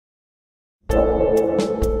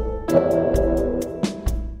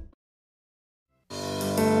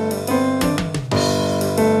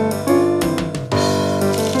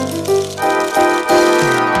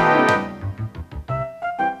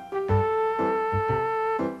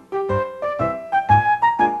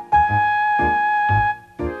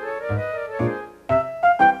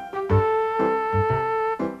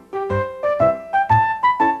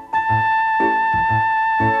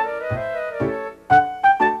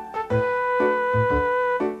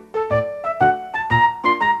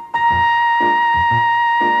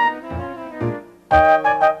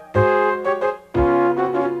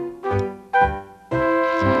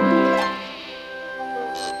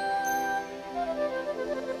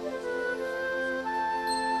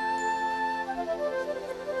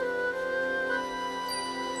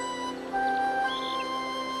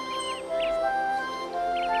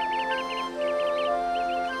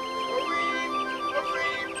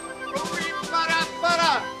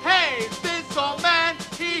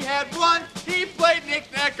He played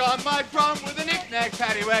knick-knack on my drum with a knick-knack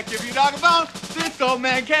paddywhack. Give you dog a bone. This old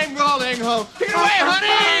man came rolling home. Take it away,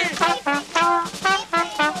 honey!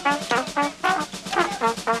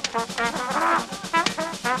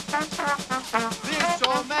 This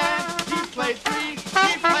old man, he played three.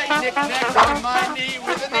 He played knick-knack on my knee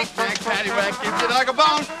with a knick-knack paddywhack. Give you dog a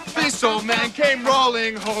bone. This old man came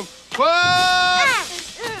rolling home. What?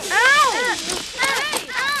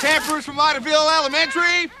 Campers from Idaville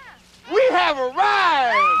Elementary, we have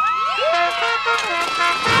arrived!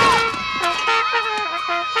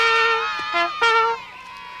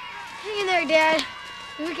 Hang in there, Dad.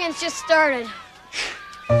 The weekend's just started.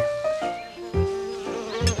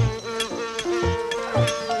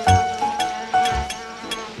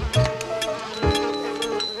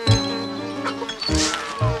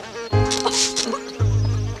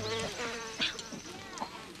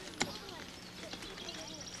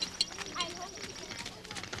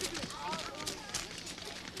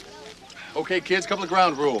 Okay, kids, couple of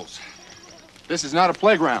ground rules. This is not a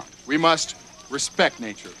playground. We must respect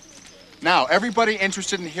nature. Now, everybody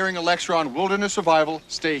interested in hearing a lecture on wilderness survival,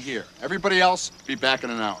 stay here. Everybody else, be back in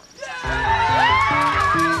an hour.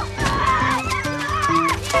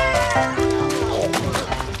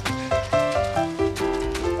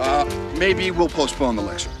 Maybe we'll postpone the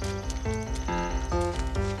lecture.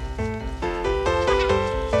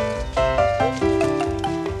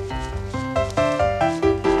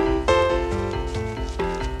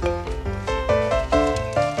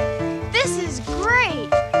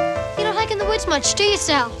 Much, do you,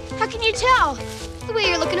 Sal? How can you tell? The way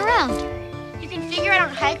you're looking around. You can figure I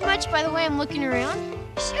don't hike much by the way I'm looking around?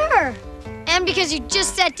 Sure. And because you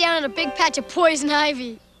just sat down on a big patch of poison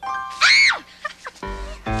ivy. Ah!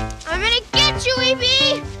 I'm gonna get you,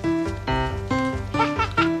 E.B.!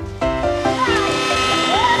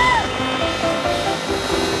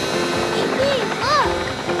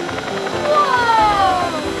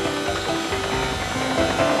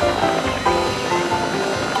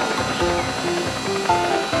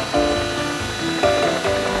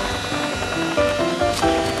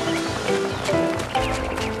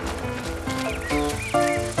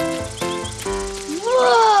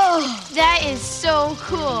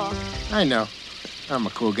 Cool. I know. I'm a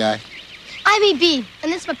cool guy. I'm E.B.,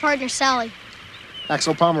 and this is my partner, Sally.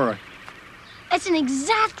 Axel Pomeroy. It's an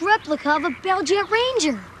exact replica of a Bell Jet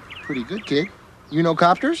Ranger. Pretty good, kid. You know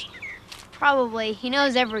copters? Probably. He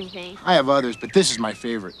knows everything. I have others, but this is my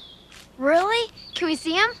favorite. Really? Can we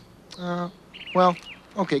see him? Well,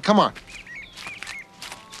 okay, come on.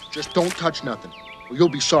 Just don't touch nothing, or you'll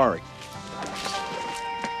be sorry.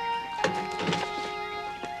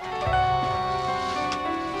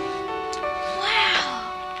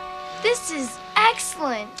 This is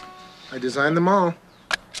excellent. I designed them all.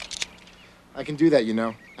 I can do that, you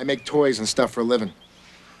know. I make toys and stuff for a living.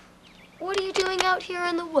 What are you doing out here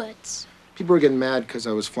in the woods? People were getting mad because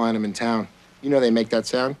I was flying them in town. You know they make that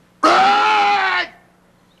sound? I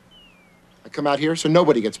come out here so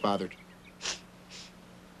nobody gets bothered.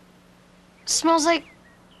 Smells like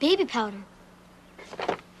baby powder.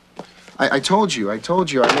 I told you,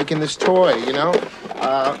 I'm making this toy, you know?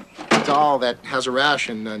 A doll that has a rash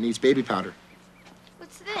and needs baby powder.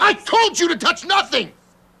 What's this? I told you to touch nothing!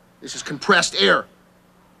 This is compressed air.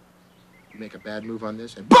 You make a bad move on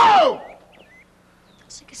this and boom!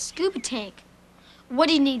 It's like a scuba tank. What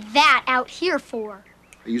do you need that out here for?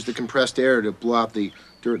 I use the compressed air to blow out the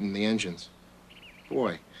dirt in the engines.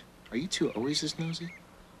 Boy, are you two always this nosy?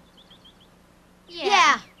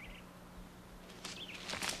 Yeah.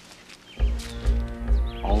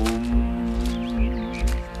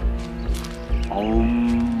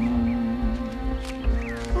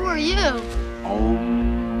 Who are you?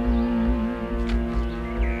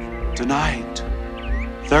 Tonight.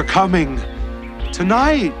 They're coming.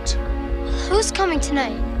 Tonight. Who's coming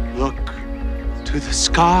tonight? Look to the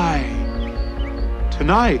sky.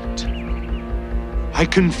 Tonight. I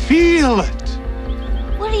can feel it.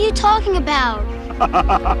 What are you talking about?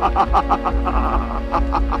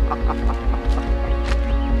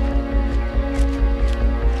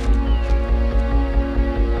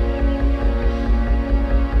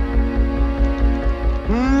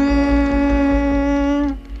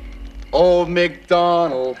 Old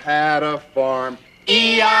MacDonald had a farm,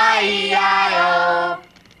 E-I-E-I-O.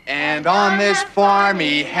 And on this farm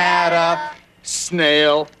he had a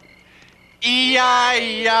snail,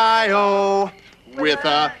 E-I-E-I-O. With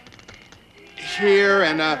a here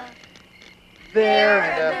and a there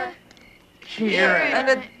and a here and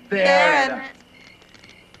a there and a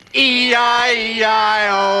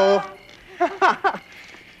E-I-E-I-O.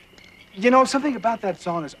 You know, something about that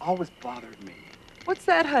song has always bothered me. What's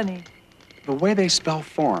that, honey? The way they spell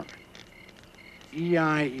farm.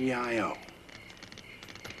 E-I-E-I-O.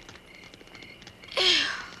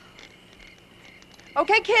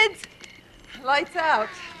 Okay, kids. Lights out.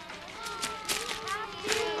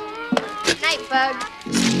 Night, Bug.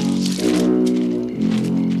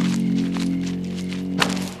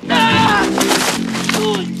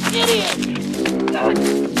 Oh, idiot! Now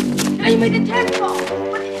you made the tent fall.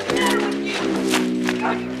 What is the matter with you?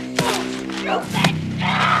 God, you're so stupid!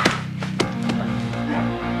 What's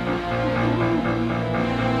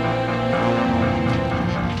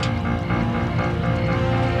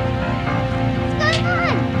going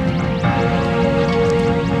on?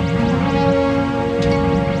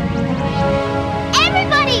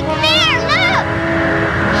 Everybody, come here, look!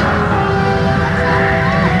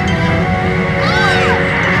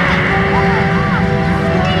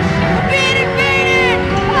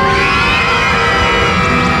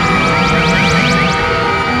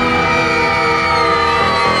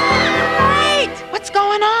 What's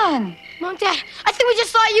going on? Mom, Dad, I think we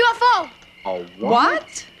just saw a UFO. A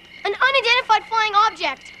What? An unidentified flying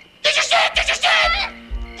object. Did you see it? Did you see it?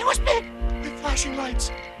 It was big with flashing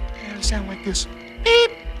lights. And it sounded like this.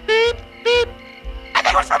 Beep, beep, beep. I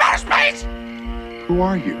think it was from outer space. Who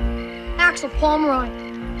are you? Axel Pomeroy.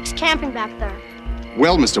 He's camping back there.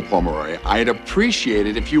 Well, Mr. Pomeroy, I'd appreciate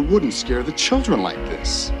it if you wouldn't scare the children like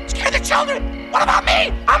this. Scare the children? What about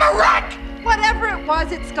me? I'm a wreck! Whatever it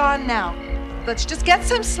was, it's gone now. Let's just get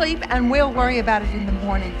some sleep and we'll worry about it in the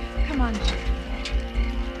morning. Come on.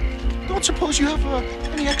 Don't suppose you have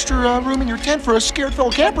any extra room in your tent for a scared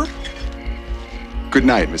fellow camper? Good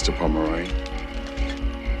night, Mr. Pomeroy.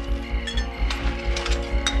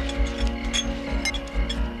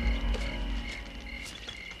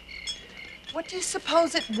 What do you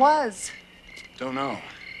suppose it was? Don't know.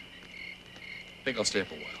 Think I'll stay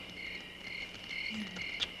up a while.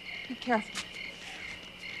 Be careful.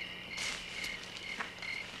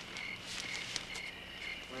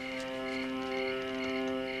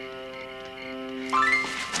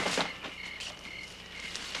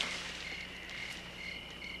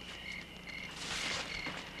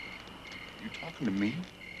 You talking to me?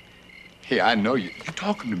 Hey, I know you. You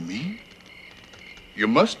talking to me? You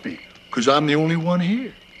must be, because I'm the only one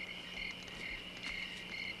here.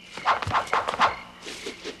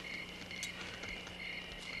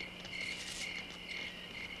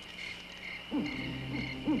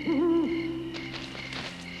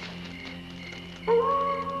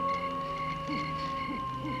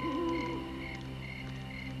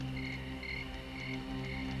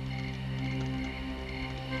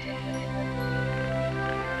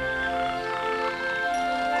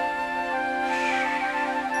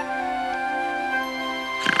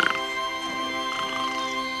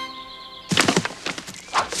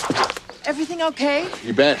 Everything okay?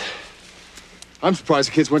 You bet. I'm surprised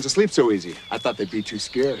the kids went to sleep so easy. I thought they'd be too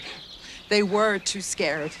scared. They were too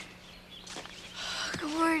scared. Good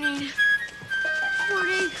morning. Good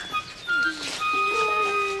morning.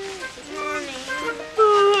 Good morning.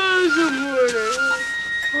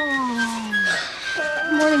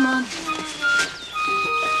 Good morning, Mom.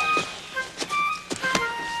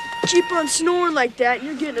 Keep on snoring like that and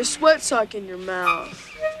you're getting a sweat sock in your mouth.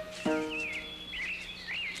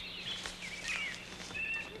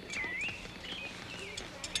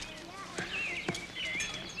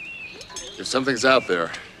 If something's out there,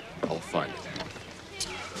 I'll find it.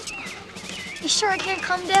 You sure I can't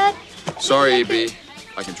come, Dad? Sorry, A.B.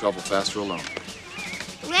 I can travel faster alone.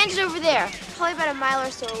 Land's over there, probably about a mile or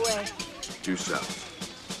so away. Due south.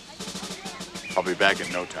 I'll be back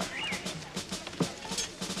in no time.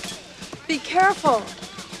 Be careful.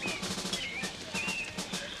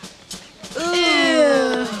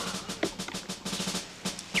 Ew.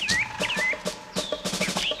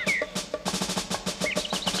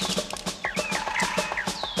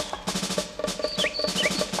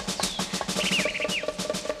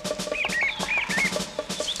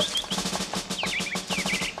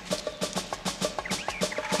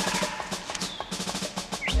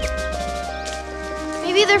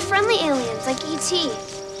 they're friendly aliens, like E.T.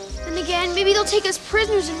 Then again, maybe they'll take us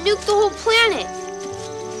prisoners and nuke the whole planet.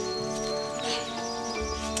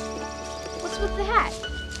 What's with the hat?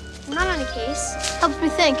 I'm not on a case. Helps me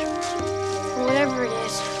think. Whatever it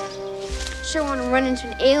is. Sure want to run into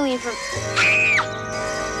an alien from...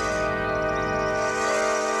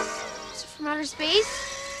 Is it from outer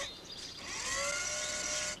space?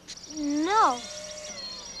 No.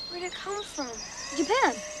 Where'd it come from?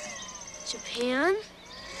 Japan. Japan?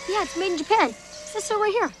 Yeah, it's made in Japan. It says so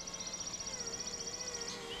right here.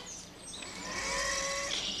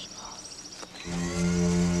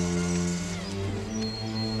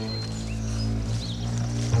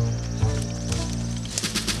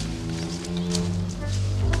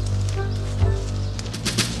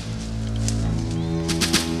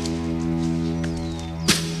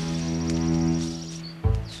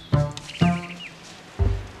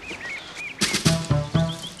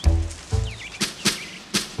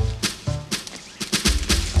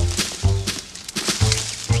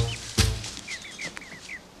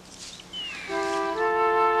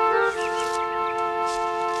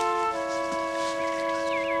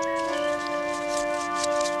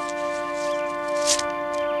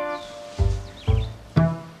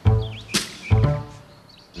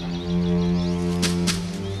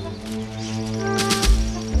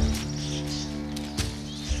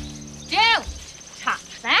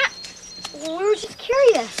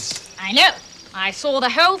 I know. I saw the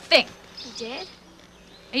whole thing. You did?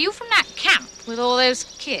 Are you from that camp with all those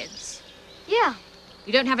kids? Yeah.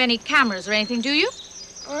 You don't have any cameras or anything, do you?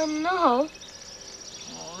 No.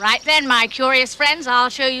 All right then, my curious friends. I'll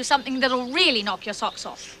show you something that'll really knock your socks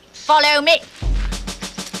off. Follow me.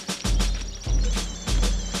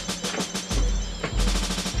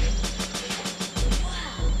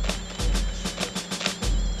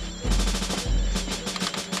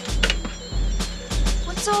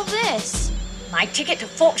 What's all this? My ticket to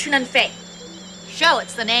fortune and fame. Show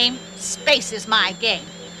it's the name. Space is my game.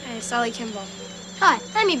 Hey, Sally Kimball. Hi,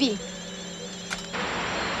 I'm E.B. Is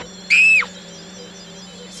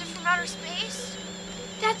it from outer space?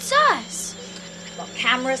 That's us. I've got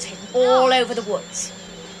cameras hidden all over the woods.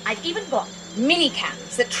 I've even got mini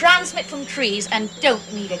cams that transmit from trees and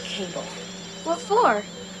don't need a cable. What for?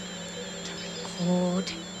 To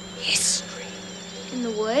record history. In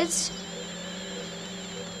the woods?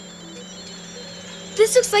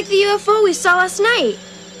 This looks like the UFO we saw last night.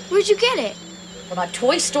 Where'd you get it? From a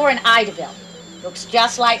toy store in Idaville. Looks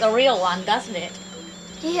just like the real one, doesn't it?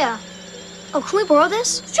 Yeah. Oh, can we borrow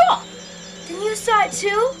this? Sure. Then you saw it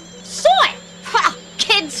too? Saw it! Ha!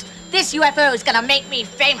 Kids, this UFO is gonna make me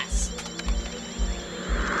famous.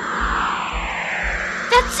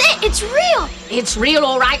 That's it! It's real! It's real,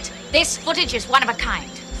 all right. This footage is one of a kind.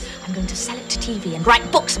 I'm going to sell it to TV and write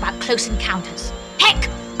books about close encounters. Heck,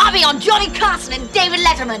 I'll be on Johnny Carson and David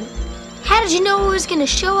Letterman. How did you know it was gonna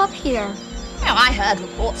show up here? Well, I heard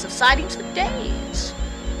reports of sightings for days.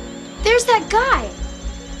 There's that guy.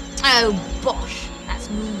 Oh, bosh. That's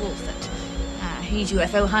Moon Wolford. He's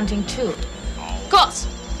UFO hunting, too. Of course,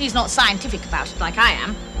 he's not scientific about it like I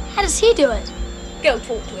am. How does he do it? Go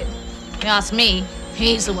talk to him. If you ask me,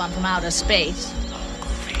 he's the one from outer space.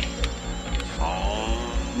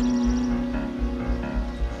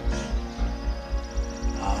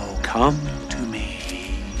 Oh, come to me.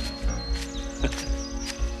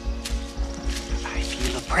 I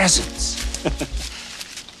feel a presence.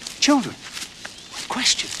 Children with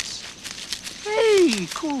questions. Hey,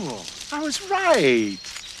 cool. I was right.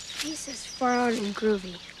 He says far out and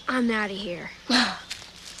groovy. I'm out of here.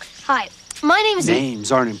 Hi, my name is...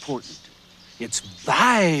 Names aren't important. It's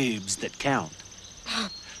vibes that count.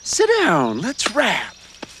 Sit down. Let's rap.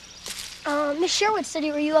 Miss Sherwood said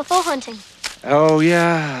you were UFO hunting. Oh,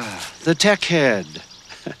 yeah. The tech head.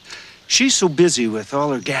 She's so busy with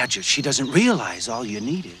all her gadgets, she doesn't realize all you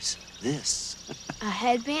need is this. A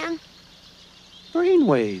headband?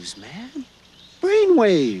 Brainwaves, man.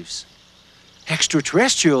 Brainwaves.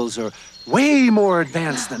 Extraterrestrials are way more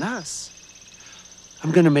advanced than us.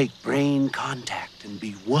 I'm gonna make brain contact and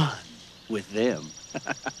be one with them.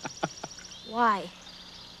 Why?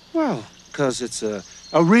 Well, 'cause it's a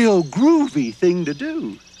real groovy thing to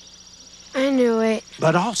do. I knew it.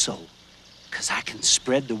 But also, 'cause I can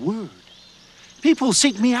spread the word. People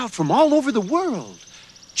seek me out from all over the world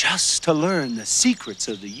just to learn the secrets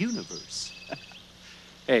of the universe.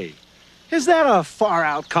 Hey, is that a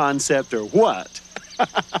far-out concept or what?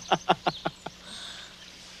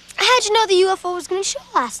 How'd you know the UFO was going to show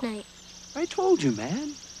last night? I told you,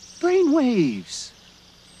 man. Brain waves.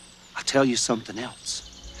 I'll tell you something else.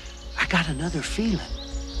 I got another feeling.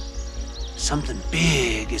 Something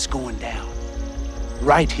big is going down.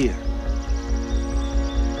 right here.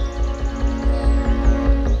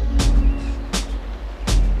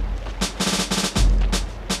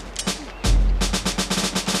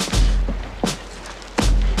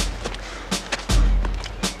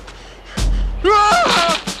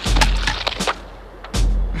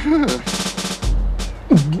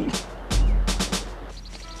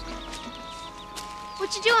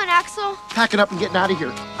 What you doing, Axel? Packing up and getting out of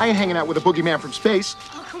here. I ain't hanging out with a boogeyman from space.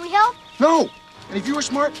 Oh, can we help? No. And if you were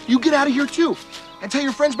smart, you get out of here too. And tell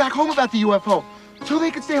your friends back home about the UFO, so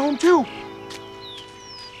they can stay home too.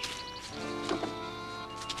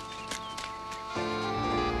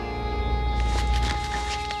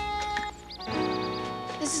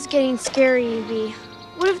 This is getting scary, Evie.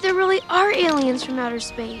 What if there really are aliens from outer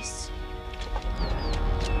space?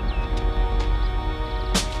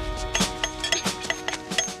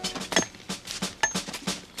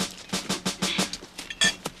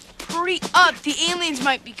 Hurry up, the aliens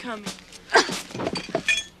might be coming.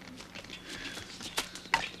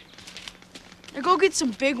 Now go get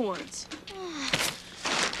some big ones.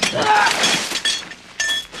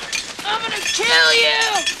 I'm gonna kill you!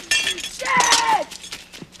 Dad!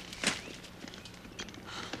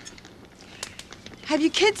 Have you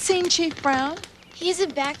kids seen Chief Brown? He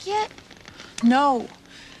isn't back yet? No.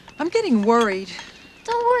 I'm getting worried.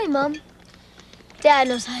 Don't worry, Mom. Dad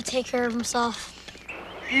knows how to take care of himself.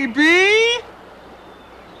 E.B.?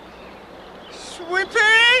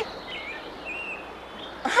 Sweetie?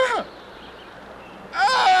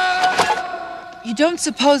 You don't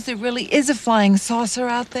suppose there really is a flying saucer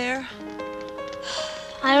out there?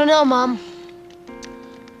 I don't know, Mom.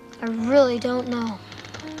 I really don't know.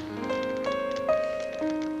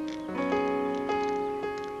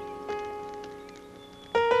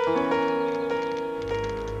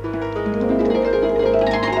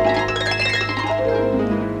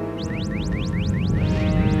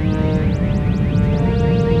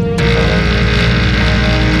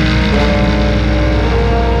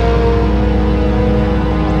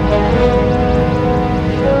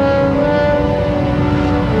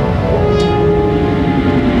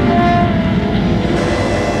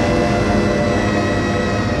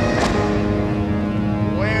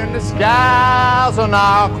 Skies are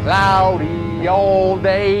now cloudy all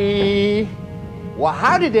day. Well,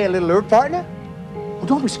 howdy there, little Earth partner. Well,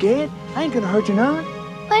 don't be scared. I ain't gonna hurt you none.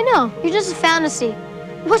 I know, you're just a fantasy.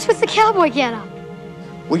 What's with the cowboy getup?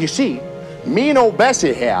 Well, you see, me and old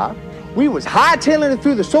Bessie here, we was hightailing it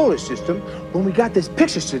through the solar system when we got this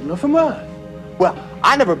picture signal from Earth. Well,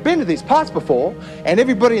 I never been to these parts before, and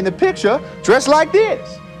everybody in the picture dressed like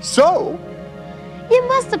this. So, You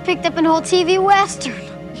must have picked up an old TV Western.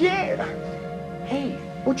 yeah. Hey,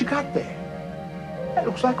 what you got there? That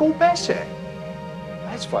looks like old Bessie.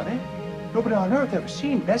 That's funny. Nobody on Earth ever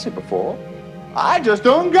seen Bessie before. I just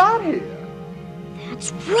done got here.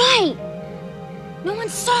 That's right. No one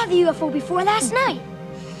saw the UFO before last night.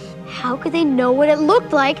 How could they know what it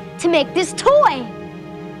looked like to make this toy?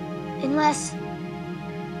 Unless...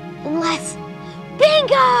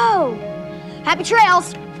 Bingo! Happy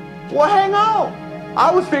trails. Well, hang on. I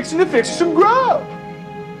was fixing to fix some grub.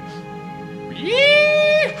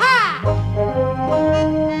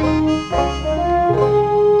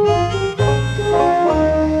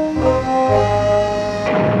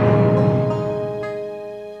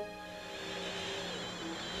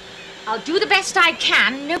 I'll do the best I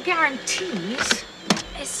can, no guarantees.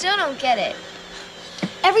 I still don't get it.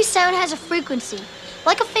 Every sound has a frequency,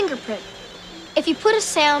 like a fingerprint. If you put a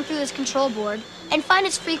sound through this control board and find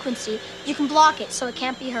its frequency, you can block it so it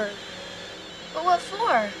can't be heard. But what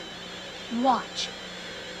for? Watch.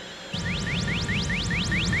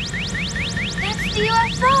 That's the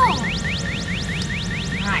UFO!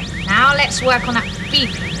 Right, now let's work on that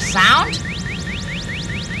beeping sound.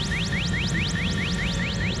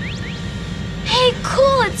 Hey,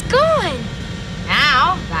 cool, it's gone!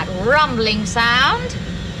 Now, that rumbling sound.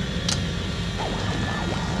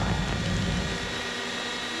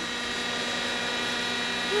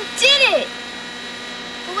 You did it!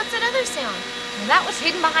 But what's that other sound? Well, that was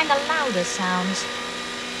hidden behind the louder sounds.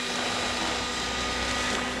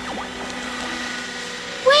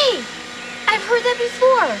 Wait! I've heard that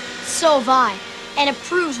before. So have I. And it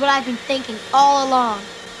proves what I've been thinking all along.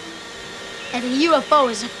 That the UFO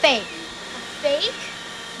is a fake. A fake?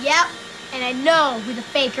 Yep. And I know who the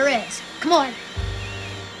faker is. Come on.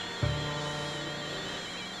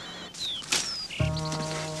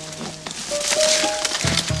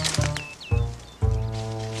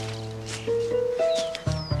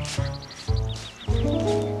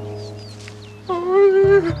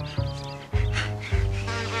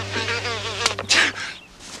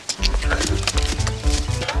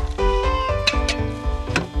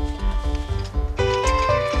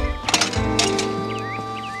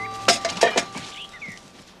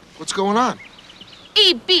 What's going on?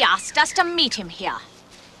 E.B. asked us to meet him here.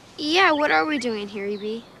 Yeah, what are we doing here,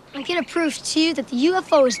 E.B.? I'm gonna prove to you that the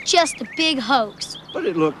UFO is just a big hoax. But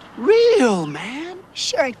it looked real, man.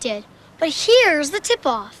 Sure it did. But here's the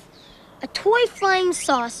tip-off. A toy flying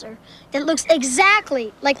saucer that looks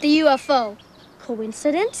exactly like the UFO.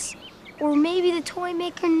 Coincidence? Or maybe the toy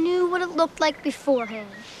maker knew what it looked like beforehand.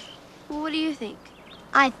 What do you think?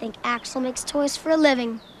 I think Axel makes toys for a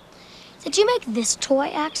living. Did you make this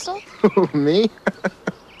toy, Axel? Me?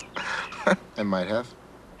 I might have.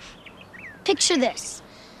 Picture this.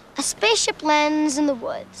 A spaceship lands in the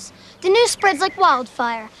woods. The news spreads like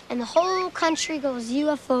wildfire, and the whole country goes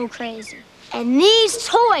UFO crazy. And these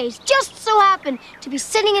toys just so happen to be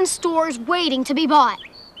sitting in stores waiting to be bought.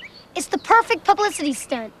 It's the perfect publicity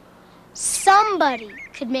stunt. Somebody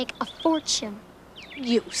could make a fortune.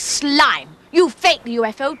 You slime. You fake the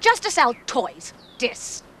UFO just to sell toys.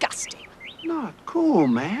 Disgusting. Not cool,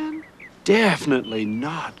 man. Definitely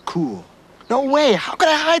not cool. No way. How could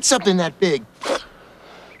I hide something that big?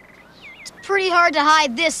 It's pretty hard to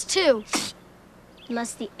hide this, too.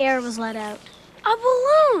 Unless the air was let out. A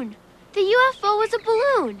balloon! The UFO was a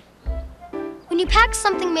balloon. When you pack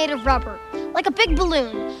something made of rubber, like a big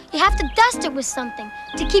balloon, you have to dust it with something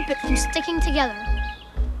to keep it from sticking together.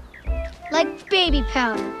 Like baby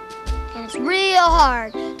powder. And it's real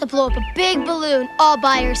hard to blow up a big balloon all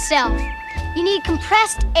by yourself. You need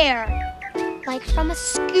compressed air, like from a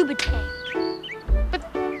scuba tank. But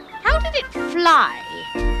how did it fly?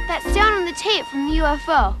 That sound on the tape from the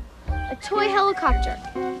UFO. A toy helicopter.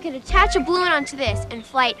 You could attach a balloon onto this and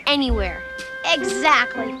fly it anywhere.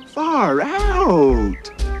 Exactly. Far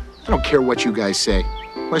out. I don't care what you guys say.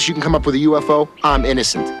 Unless you can come up with a UFO, I'm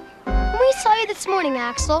innocent. When we saw you this morning,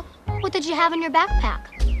 Axel, what did you have in your backpack?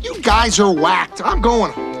 You guys are whacked. I'm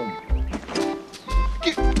going home.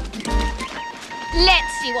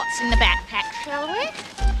 Let's see what's in the backpack, shall we?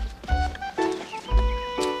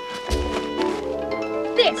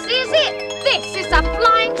 This is it. This is a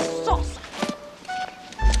flying saucer.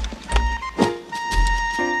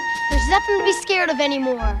 There's nothing to be scared of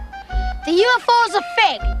anymore. The UFO is a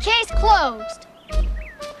fake. Case closed.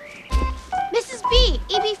 Mrs. B,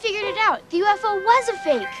 E.B. figured it out. The UFO was a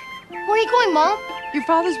fake. Where are you going, Mom? Your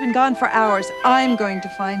father's been gone for hours. I'm going to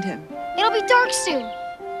find him. It'll be dark soon.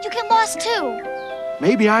 You get lost too.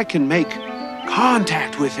 Maybe I can make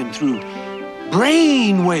contact with him through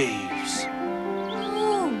brain waves.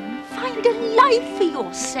 Oh, find a life for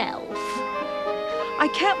yourself. I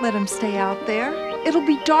can't let him stay out there. It'll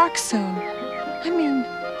be dark soon. I mean,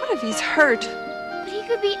 what if he's hurt? But he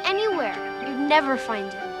could be anywhere. You'd never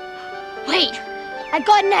find him. Wait, I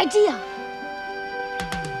got an idea.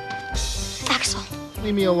 Axel,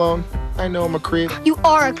 Leave me alone. I know I'm a creep. you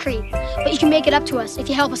are a creep, but you can make it up to us if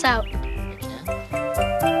you help us out.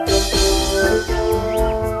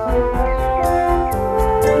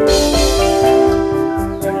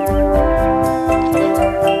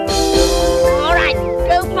 All right,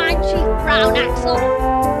 go find Chief Brown, Axel.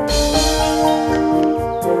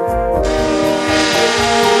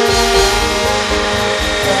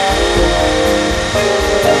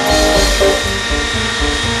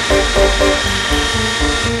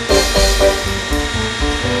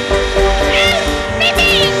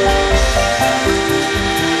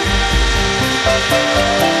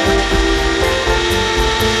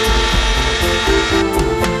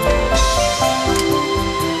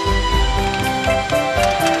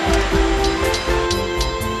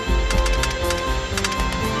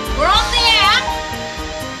 We're on the air.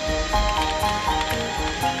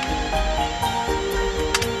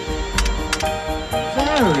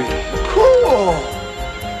 Very cool.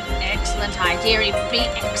 Excellent idea, E.B.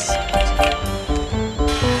 Excellent.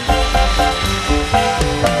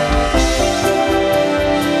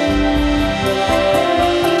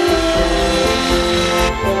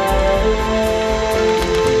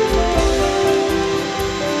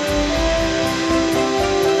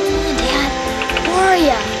 Dad, where are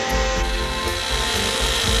you?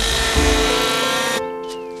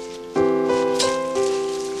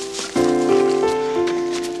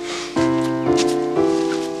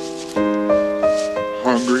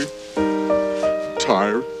 Hungry,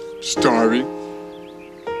 tired, starving.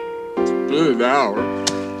 It's been an hour.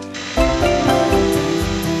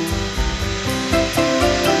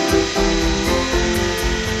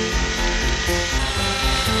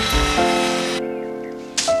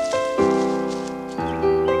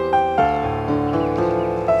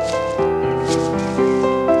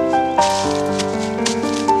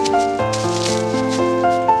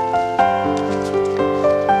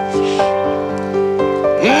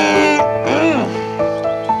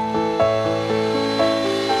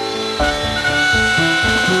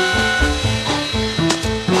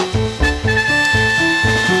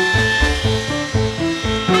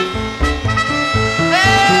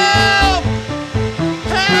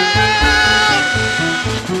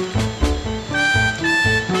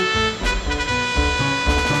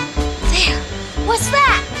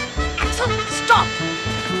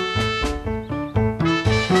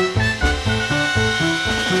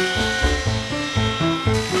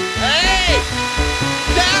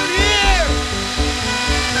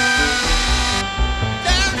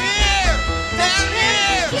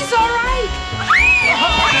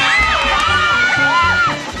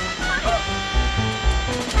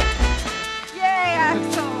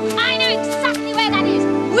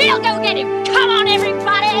 Get him! Come on,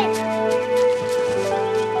 everybody!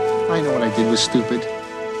 I know what I did was stupid.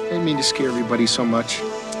 I didn't mean to scare everybody so much.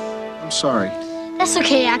 I'm sorry. That's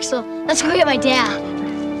okay, Axel. Let's go get my dad.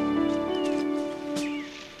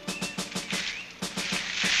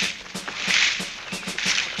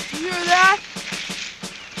 You hear that?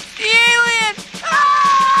 The alien!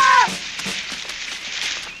 Ah!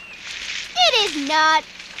 It is not.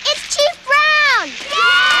 It's Chief Brown!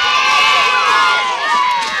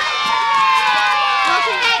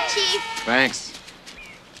 Welcome back, Chief. Thanks.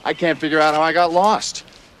 I can't figure out how I got lost.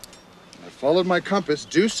 I followed my compass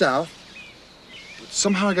due south, but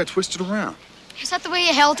somehow I got twisted around. Is that the way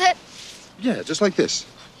you held it? Yeah, just like this.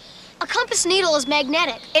 A compass needle is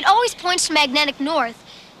magnetic. It always points to magnetic north,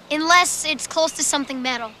 unless it's close to something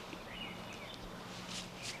metal.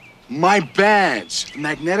 My badge. The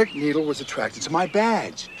magnetic needle was attracted to my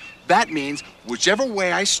badge. That means whichever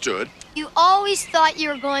way I stood. You always thought you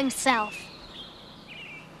were going south.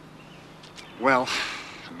 Well,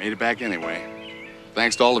 I made it back anyway.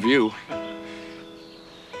 Thanks to all of you.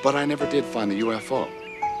 But I never did find the UFO.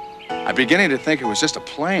 I'm beginning to think it was just a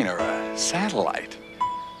plane or a satellite.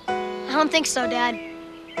 I don't think so, Dad.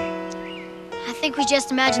 I think we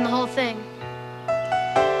just imagined the whole thing.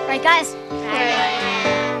 Right, guys?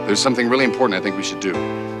 There's something really important I think we should do.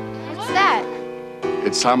 What's that?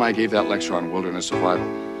 It's time I gave that lecture on wilderness survival.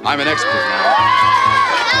 I'm an expert now.